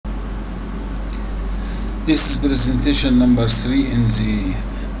This is presentation number 3 in the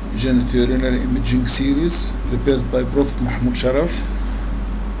genitourinary imaging series prepared by Prof. Mahmoud Sharaf.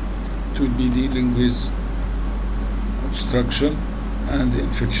 It will be dealing with obstruction and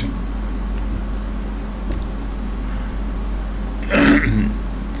infection.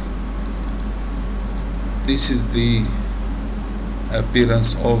 This is the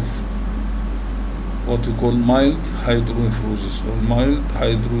appearance of what we call mild hydronephrosis or mild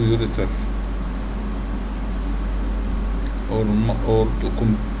hydroureter, or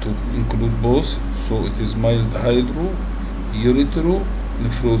to include both, so it is mild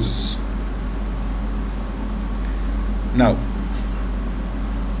hydroureteronephrosis. Now,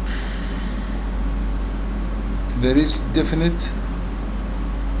 there is definite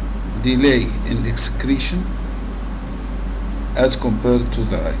delay in excretion as compared to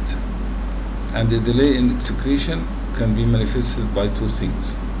the right, and the delay in excretion can be manifested by two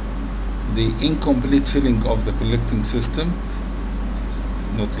things: the incomplete filling of the collecting system,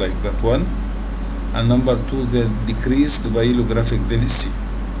 not like that one, and number two, the decreased bibliographic density,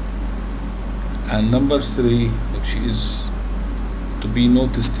 and number three, which is to be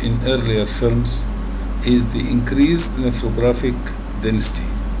noticed in earlier films, is the increased nephrographic density.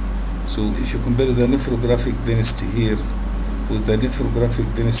 So if you compare the nephrographic density here with the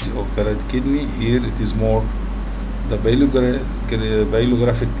nephrographic density of the right kidney, here it is more, the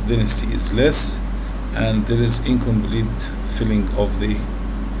bibliographic density is less, and there is incomplete filling of the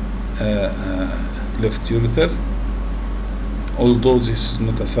left ureter, although this is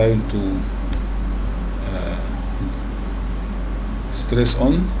not a sign to stress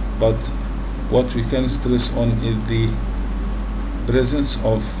on, but what we can stress on is the presence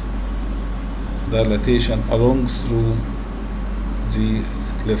of dilatation along through the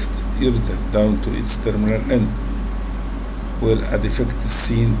left ureter down to its terminal end, where a defect is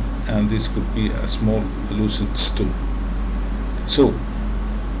seen, and this could be a small lucent stone. So,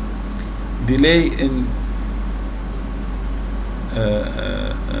 delay in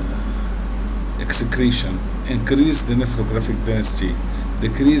excretion, increased nephrographic density,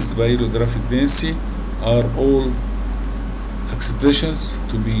 decreased bibliographic density are all expressions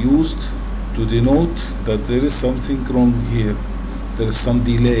to be used to denote that there is something wrong here. There is some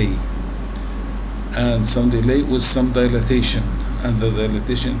delay, and some delay with some dilatation, and the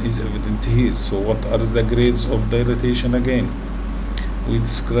dilatation is evident here. So what are the grades of dilatation again? We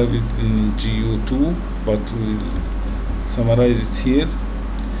describe it in GU2, but we'll summarize it here.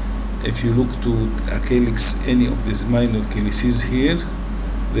 If you look to a calyx, any of these minor calyces here,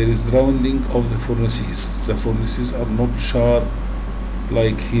 there is rounding of the fornices. The fornices are not sharp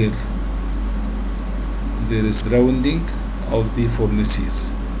like here. There is rounding of the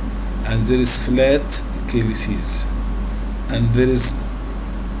fornices, and there is flat calyces, and there is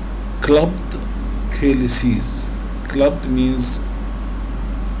clubbed calyces. Clubbed means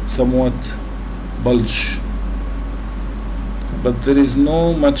somewhat bulge, but there is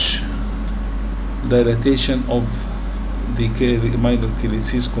no much dilatation of the minor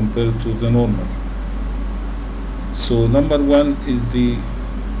calyces compared to the normal. So number one is the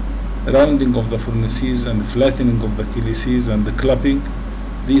rounding of the fornices and flattening of the calyces and the clubbing.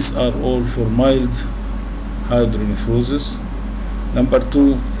 These are all for mild hydronephrosis. Number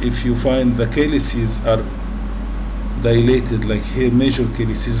two, if you find the calyces are dilated, like here major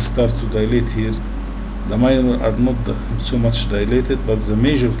calyces start to dilate here, the minor are not so much dilated, but the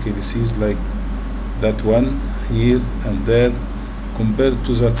major calyces, like that one here and there, compared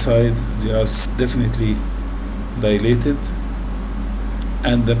to that side, they are definitely dilated,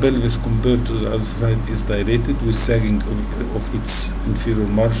 and the pelvis compared to the other side is dilated with sagging of its inferior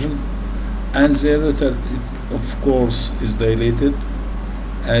margin, and the ureter, of course, is dilated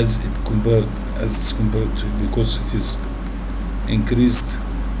as it's compared to, because it is increased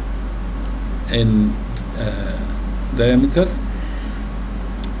in diameter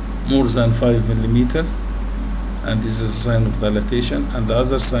more than 5 millimeter, and this is a sign of dilatation. And the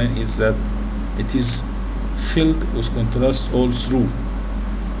other sign is that it is filled with contrast all through.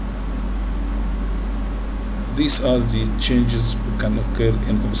 These are the changes that can occur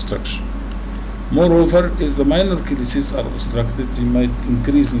in obstruction. Moreover, if the minor calyces are obstructed, they might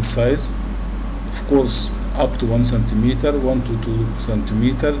increase in size, of course, up to 1 centimeter, 1 to 2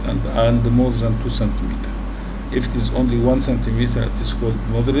 centimeter, and more than 2 centimeter. If it is only 1 centimeter, it is called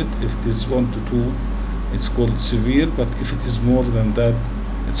moderate. If it is 1 to 2, it's called severe. But if it is more than that,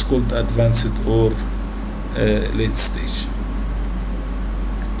 it's called advanced or late stage.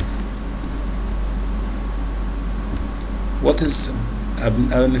 What is a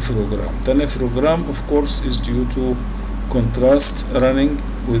nephrogram? The nephrogram, of course, is due to contrast running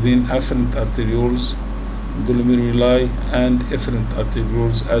within afferent arterioles glomeruli and efferent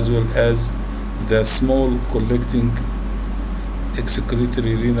arterioles, as well as the small collecting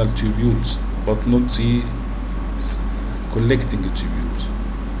excretory renal tubules, but not the collecting tubules.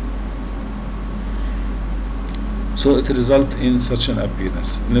 So it results in such an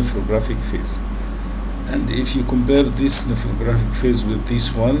appearance, nephrographic phase. And if you compare this nephrographic phase with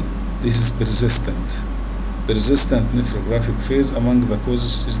this one, this is persistent. Persistent nephrographic phase, among the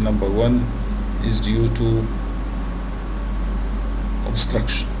causes is number one is due to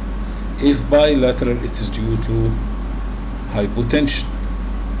obstruction. If bilateral, it is due to hypotension.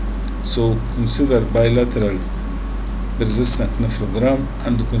 So consider bilateral persistent nephrogram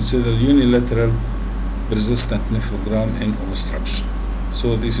and consider unilateral persistent nephrogram in obstruction.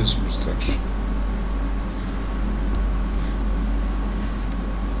 So this is obstruction.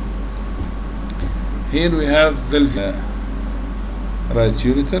 Here we have valvular right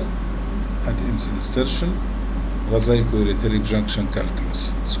ureter at insertion, vesico-ureteric junction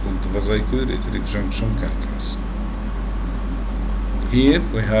calculus. It's called vesico-ureteric junction calculus. Here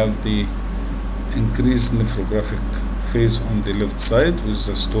we have the increased nephrographic phase on the left side with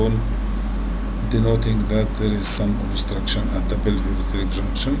the stone, denoting that there is some obstruction at the pelvic-ureteric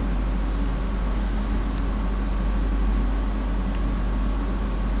junction.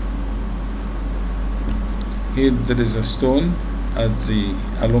 Here there is a stone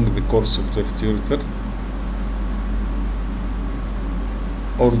along the course of left ureter,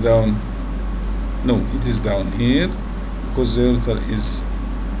 or down. No, it is down here, because the ureter is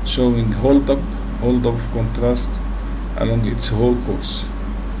showing hold up of contrast along its whole course.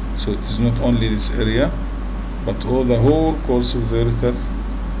 So it is not only this area, but the whole course of the ureter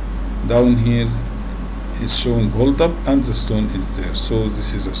down here is showing hold up, and the stone is there. So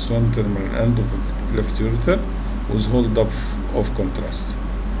this is a stone terminal end of the left ureter with hold up of contrast.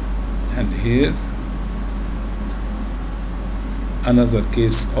 And here another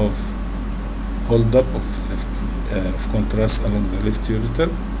case of hold up of contrast along the left ureter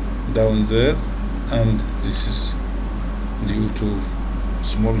down there, and this is due to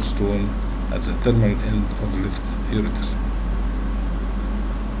small stone at the terminal end of left ureter.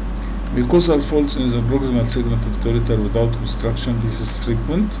 Mucosal folds in the proximal segment of the ureter without obstruction. This is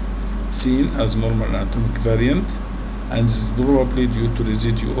frequent, seen as normal anatomic variant, and this is probably due to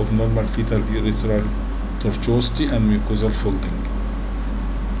residue of normal fetal urethral tortuosity and mucosal folding.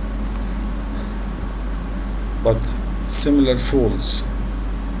 But similar folds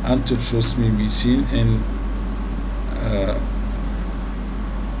and tortuosity may be seen in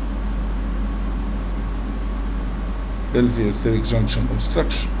pelvic-ureteric junction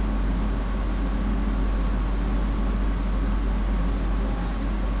obstruction.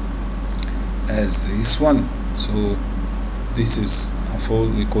 As this one. So this is a fold,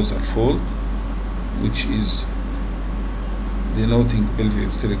 mucosal fold, which is denoting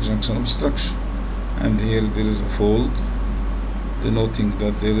pelvic-ureteric junction obstruction, and here there is a fold denoting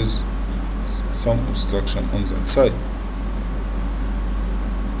that there is some obstruction on that side.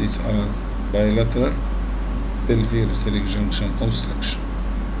 These are bilateral pelvic-ureteric junction obstruction,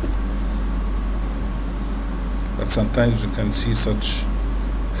 but sometimes we can see such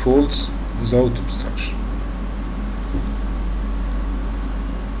folds without obstruction.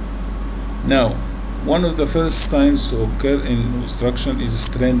 Now, one of the first signs to occur in obstruction is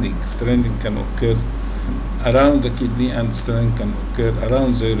stranding. Stranding can occur around the kidney, and stranding can occur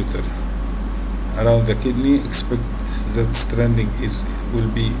around the ureter. Around the kidney, expect that stranding will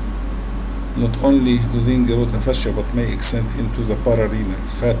be not only within garota fascia, but may extend into the pararenal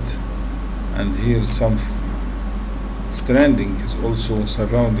fat, and here some stranding is also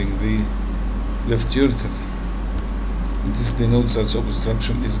surrounding the left ureter. This denotes that the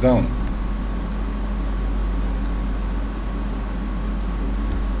obstruction is down.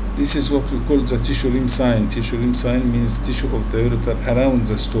 This is what we call the tissue rim sign. Tissue rim sign means tissue of the ureter around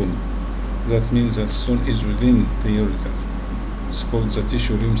the stone. That means that stone is within the ureter. It's called the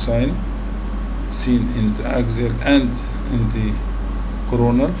tissue rim sign, seen in the axial and in the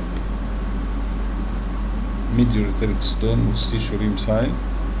coronal. Mid-ureteric stone with tissue rim sign.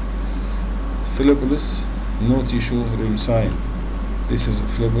 Phlebolus, no tissue rim sign. This is a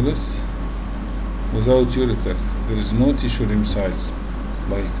phlebolus without ureter. There is no tissue rim size.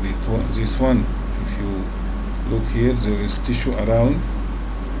 Like this one, if you look here, there is tissue around,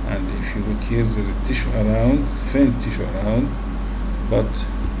 and if you look here, there is tissue around, faint tissue around, but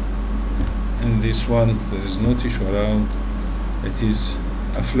in this one there is no tissue around. It is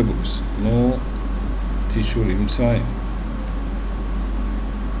a phlebolus, no tissue rim sign.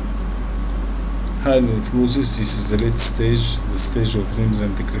 Hydronephrosis, this is the late stage, the stage of rims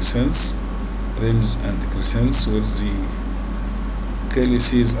and decrescence. rims and crescents, where the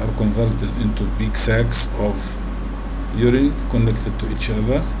calyces are converted into big sacs of urine connected to each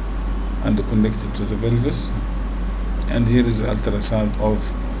other and connected to the pelvis. And here is the ultrasound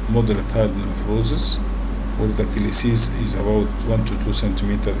of moderate hydronephrosis, where the calyces is about 1 to 2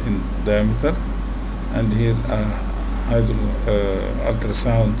 centimeter in diameter. And here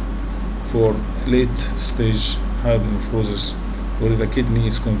ultrasound for late stage hydronephrosis, where the kidney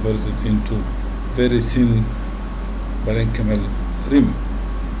is converted into very thin parenchymal rim.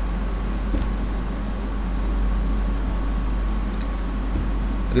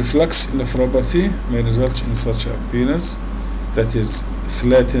 Reflux nephropathy may result in such appearance, that is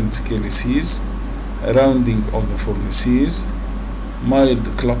flattened calyces, rounding of the fornices, mild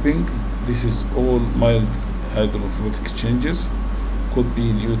clumping. This is all mild hydronephrotic changes, could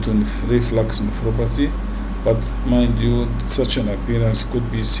be due to reflux nephropathy, but mind you, such an appearance could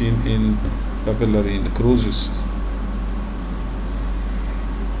be seen in papillary necrosis.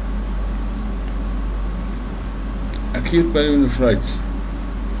 Acute pyelonephritis.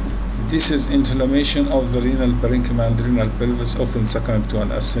 This is inflammation of the renal parenchyma and renal pelvis, often second to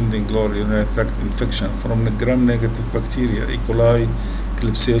an ascending lower urinary tract infection from gram-negative bacteria, E. coli,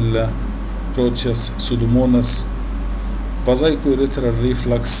 Klebsiella, Proteus, Pseudomonas. Vesico-ureteral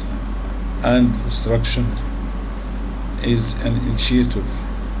reflux and obstruction is an initiator.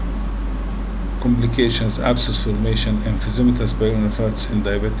 Complications: abscess formation, emphysematous pyelonephritis in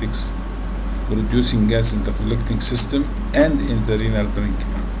diabetics, producing gas in the collecting system and in the renal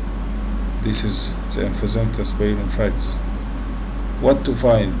parenchyma. This is the emphysematous pyelonephritis. What to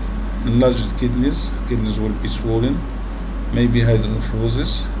find? Enlarged kidneys. Kidneys will be swollen, maybe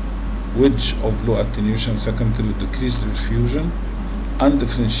hydronephrosis, wedge of low attenuation secondary to decreased perfusion,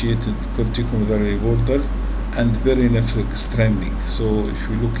 undifferentiated corticomedullary border, and perinephric stranding. So if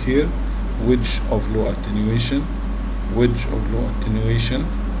you look here, wedge of low attenuation, wedge of low attenuation,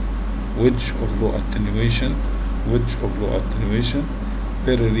 wedge of low attenuation, wedge of low attenuation,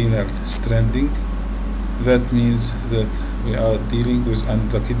 perirenal stranding. That means that we are dealing with,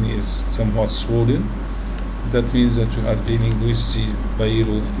 and the kidney is somewhat swollen. That means that we are dealing with the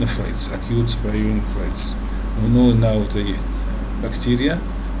pyelonephritis, acute pyelonephritis. We know now the bacteria,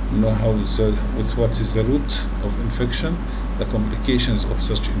 we know what is the root of infection, the complications of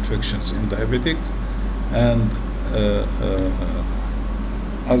such infections in diabetics, and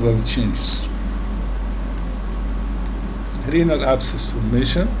other changes. Renal abscess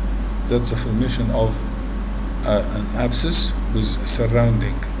formation, that's a formation of an abscess with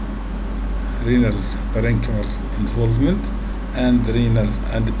surrounding renal parenchymal involvement and renal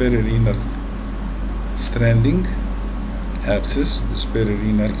and perirenal stranding. Abscess with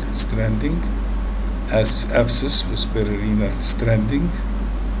perirenal stranding, abscess with perirenal stranding,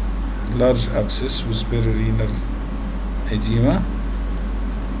 large abscess with perirenal edema.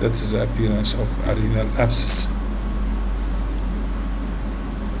 That is the appearance of a renal abscess.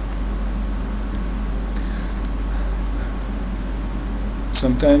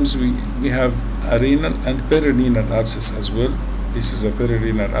 Sometimes we have a renal and perirenal abscess as well. This is a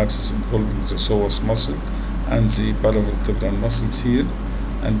perirenal abscess involving the psoas muscle and the paravertebral muscles here,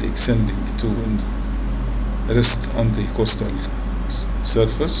 and extending to rest on the costal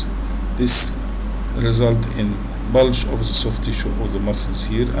surface. This result in bulge of the soft tissue of the muscles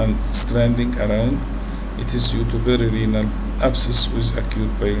here and stranding around. It is due to perirenal abscess with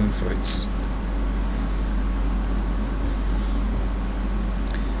acute pyelonephritis.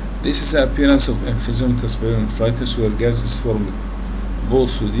 This is the appearance of emphysematous pyelonephritis, where gas is formed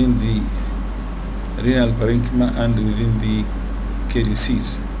both within the renal parenchyma and within the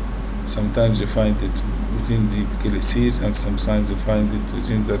calyces. Sometimes you find it within the calyces, and sometimes you find it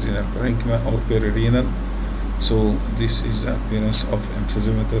within the renal parenchyma or perirenal. So this is the appearance of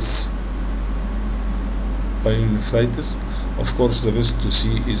emphysematous pyelonephritis. Of course, the best to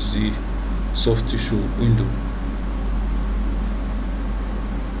see is the soft tissue window.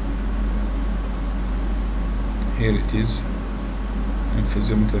 Here it is,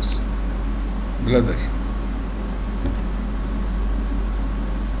 emphysematous bladder.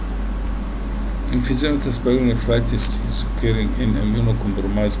 Emphysematous pyelonephritis is occurring in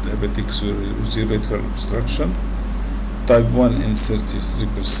immunocompromised diabetics with ureteral obstruction. Type 1 in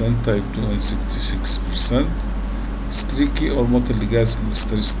 33%, type 2 in 66%. Streaky or mottled gas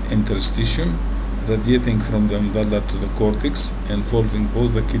interstitium radiating from the amygdala to the cortex, involving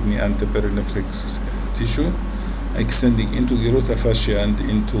both the kidney and the perinephric tissue, extending into aorta fascia and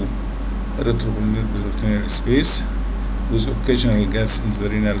into retroperitoneal space, with occasional gas in the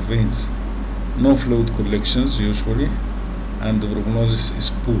renal veins. No fluid collections usually, and the prognosis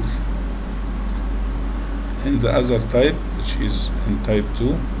is poor. In the other type, which is in type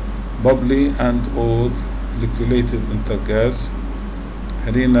 2, bubbly and or liquelated intergas,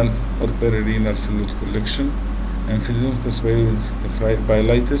 renal or perirenal fluid collection, emphysematous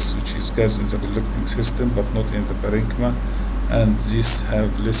bilitis, which is gas in the collecting system but not in the parenchyma, and these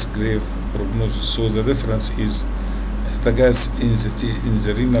have less grave prognosis. So the difference is the gas in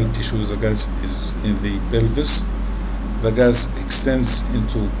the renal tissue, the gas is in the pelvis. The gas extends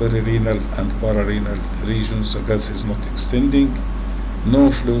into perirenal and pararenal regions. The gas is not extending. No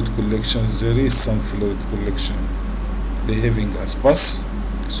fluid collection. There is some fluid collection behaving as pus.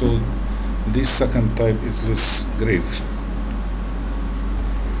 So this second type is less grave.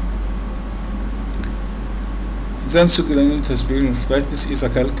 Then succinate perinephritis is a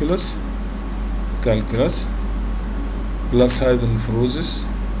calculus plus hydronephrosis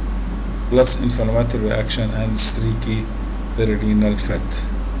plus inflammatory reaction and streaky perirenal fat.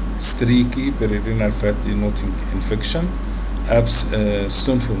 Streaky perirenal fat denoting infection,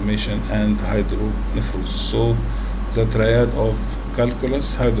 stone formation, and hydronephrosis. So the triad of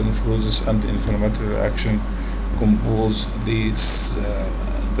calculus, hydronephrosis, and inflammatory reaction compose the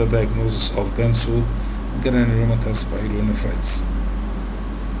diagnosis of denso-granulomatous pyelonephritis.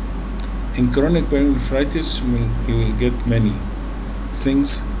 In chronic pyelonephritis, you will get many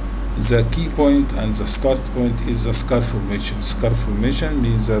things. The key point and the start point is the scar formation. Scar formation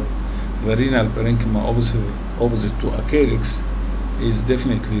means that the renal parenchyma opposite to a calyx is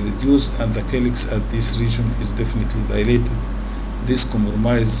definitely reduced, and the calyx at this region is definitely dilated. This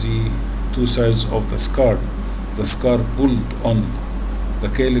compromises the two sides of the scar. The scar pulled on the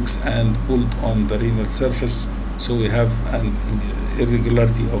calyx and pulled on the renal surface, so we have an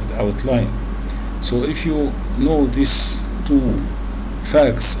irregularity of the outline. So if you know these two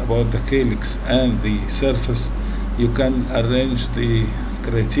facts about the calyx and the surface, you can arrange the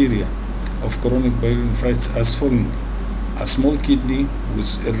criteria of chronic pyelonephritis as following: a small kidney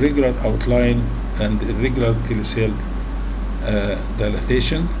with irregular outline and irregular calyceal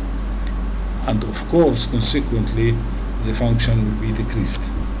dilatation, and of course consequently the function will be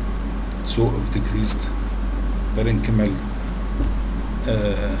decreased. So of decreased parenchymal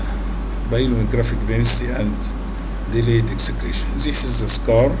pyelonographic density and delayed excretion. This is a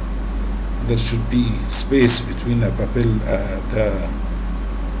scar. There should be space between the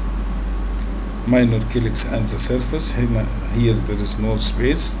minor calyx and the surface. Here there is no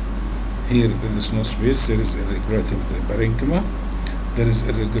space. Here there is no space. There is irregularity of the parenchyma. There is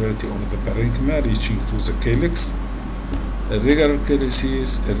irregularity of the parenchyma reaching to the calyx. Irregular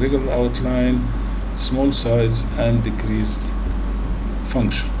calyces, irregular outline, small size, and decreased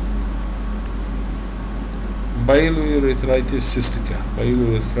function. Pyelonephritis cystica.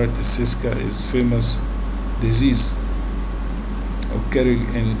 Pyelonephritis cystica is famous disease occurring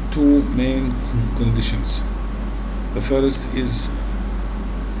in two main conditions. The first is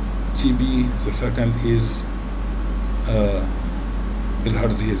TB, the second is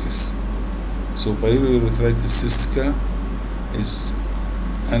bilharziasis. So pyelonephritis cystica is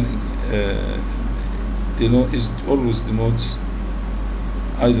always denotes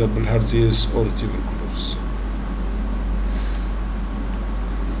either bilharziasis or tuberculosis.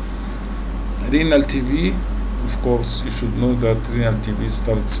 Renal TB, of course, you should know that renal TB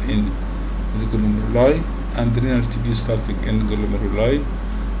starts in the glomeruli, and renal TB starting in glomeruli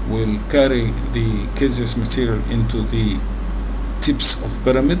will carry the caseous material into the tips of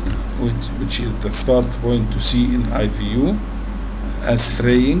pyramid, which is the start point to see in IVU as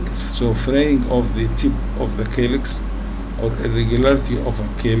fraying. So fraying of the tip of the calyx or irregularity of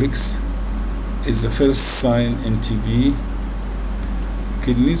a calyx is the first sign in TB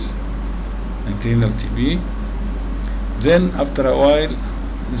kidneys and renal TB. Then after a while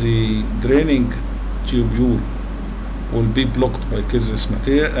the draining tubule will be blocked by caseous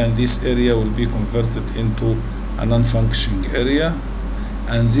material, and this area will be converted into a non-functioning area,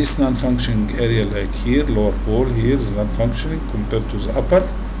 and this non-functioning area, like here, lower pole here, is non-functioning compared to the upper,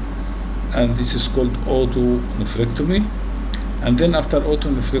 and this is called autonephrectomy. And then after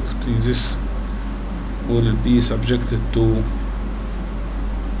autonephrectomy, this will be subjected to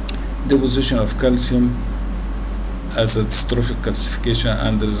deposition of calcium as a dystrophic calcification,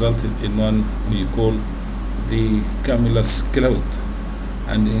 and resulted in one we call the Camillus cloud.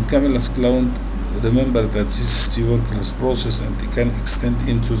 And in Camillus cloud, remember that this is tuberculous process, and it can extend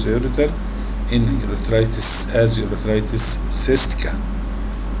into the ureter in urethritis as urethritis cystica.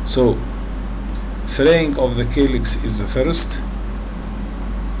 So fraying of the calyx is the first,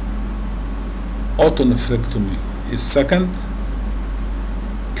 autonephrectomy is second,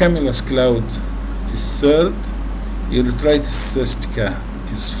 Camillus cloud is third, urethritis cystica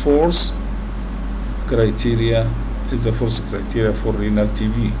is fourth, criteria is the fourth criteria for renal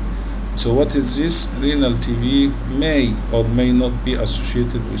TB. So what is this? Renal TB may or may not be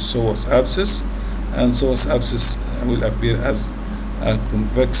associated with psoas abscess, and psoas abscess will appear as a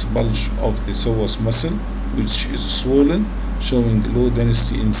convex bulge of the psoas muscle which is swollen, showing low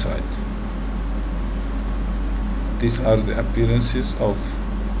density inside. These are the appearances of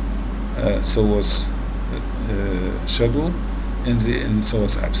psoas shadow in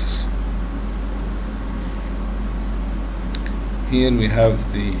psoas abscess. Here we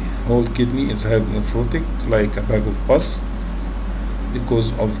have the whole kidney is hypernephrotic, like a bag of pus,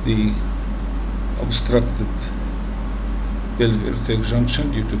 because of the obstructed pelvic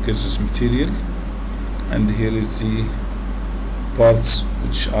junction due to caseous material. And here is the parts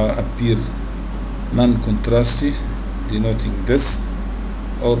which appear non-contrastive, denoting death,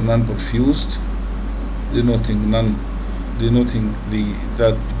 or non-perfused, denoting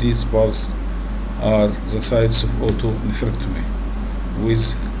that these parts are the sites of autonephrectomy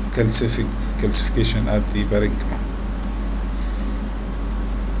with calcification at the parenchyma.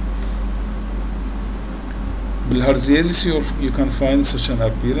 Bilharziasis, you can find such an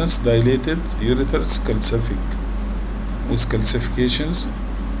appearance: dilated ureters, calcific with calcifications,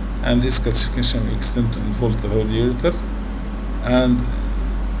 and this calcification will extend to involve the whole ureter, and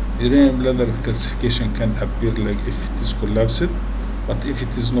urinary bladder calcification can appear like if it is collapsed, but if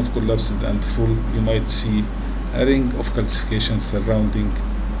it is not collapsed and full, you might see a ring of calcification surrounding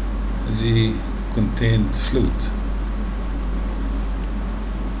the contained fluid.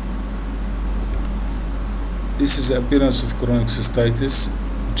 This is the appearance of chronic cystitis,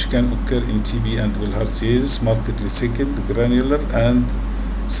 which can occur in TB and bilharziasis, markedly thickened, granular, and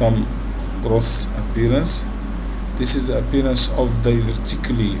some gross appearance. This is the appearance of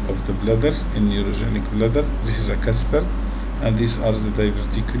diverticuli of the bladder in neurogenic bladder. This is a caster, and these are the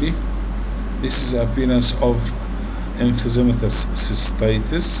diverticuli. This is the appearance of emphysematous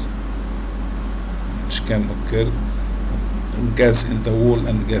cystitis, which can occur gas in the wall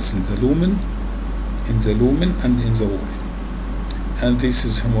and gas in the lumen, and in the wall. And this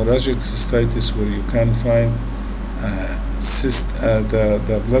is hemorrhagic cystitis, where you can find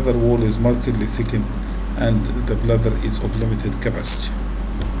the bladder wall is markedly thickened and the bladder is of limited capacity.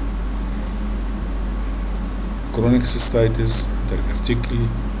 Chronic cystitis, diverticuli,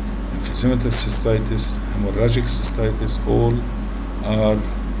 emphysematous cystitis, hemorrhagic cystitis, all are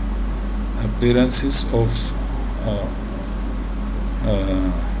appearances of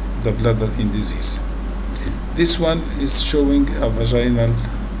the bladder in disease. This one is showing a vaginal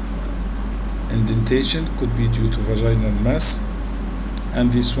indentation, could be due to vaginal mass,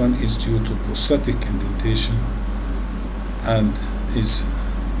 and this one is due to prostatic indentation and is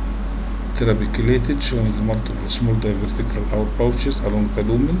trabeculated, showing multiple small divertical outpouches along the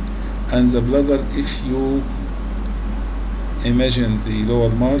lumen. And the bladder, if you imagine the lower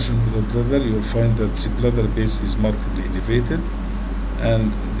margin of the bladder, you will find that the bladder base is markedly elevated,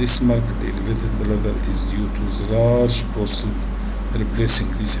 and this markedly elevated bladder is due to the large prostate replacing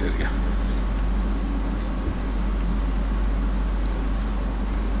this area.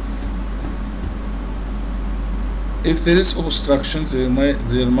 If there is obstruction, there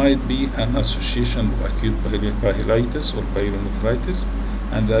might be an association of acute pielitis or pyelonephritis,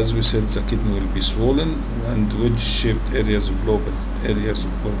 and as we said, the kidney will be swollen, and wedge-shaped areas of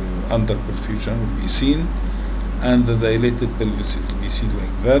underperfusion will be seen, and the dilated pelvis will be seen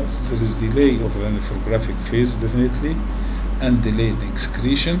like that. There is delay of the nephrographic phase definitely, and delayed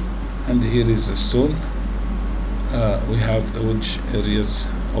excretion. And here is the stone. We have the wedge areas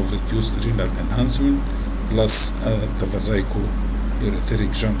of reduced renal enhancement, plus the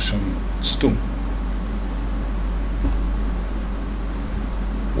vesico-ureteric junction stone.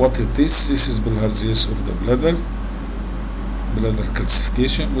 What is this? This is bilharziasis of the bladder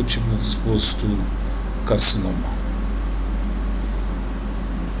calcification, which predisposes to carcinoma.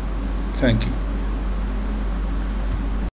 Thank you.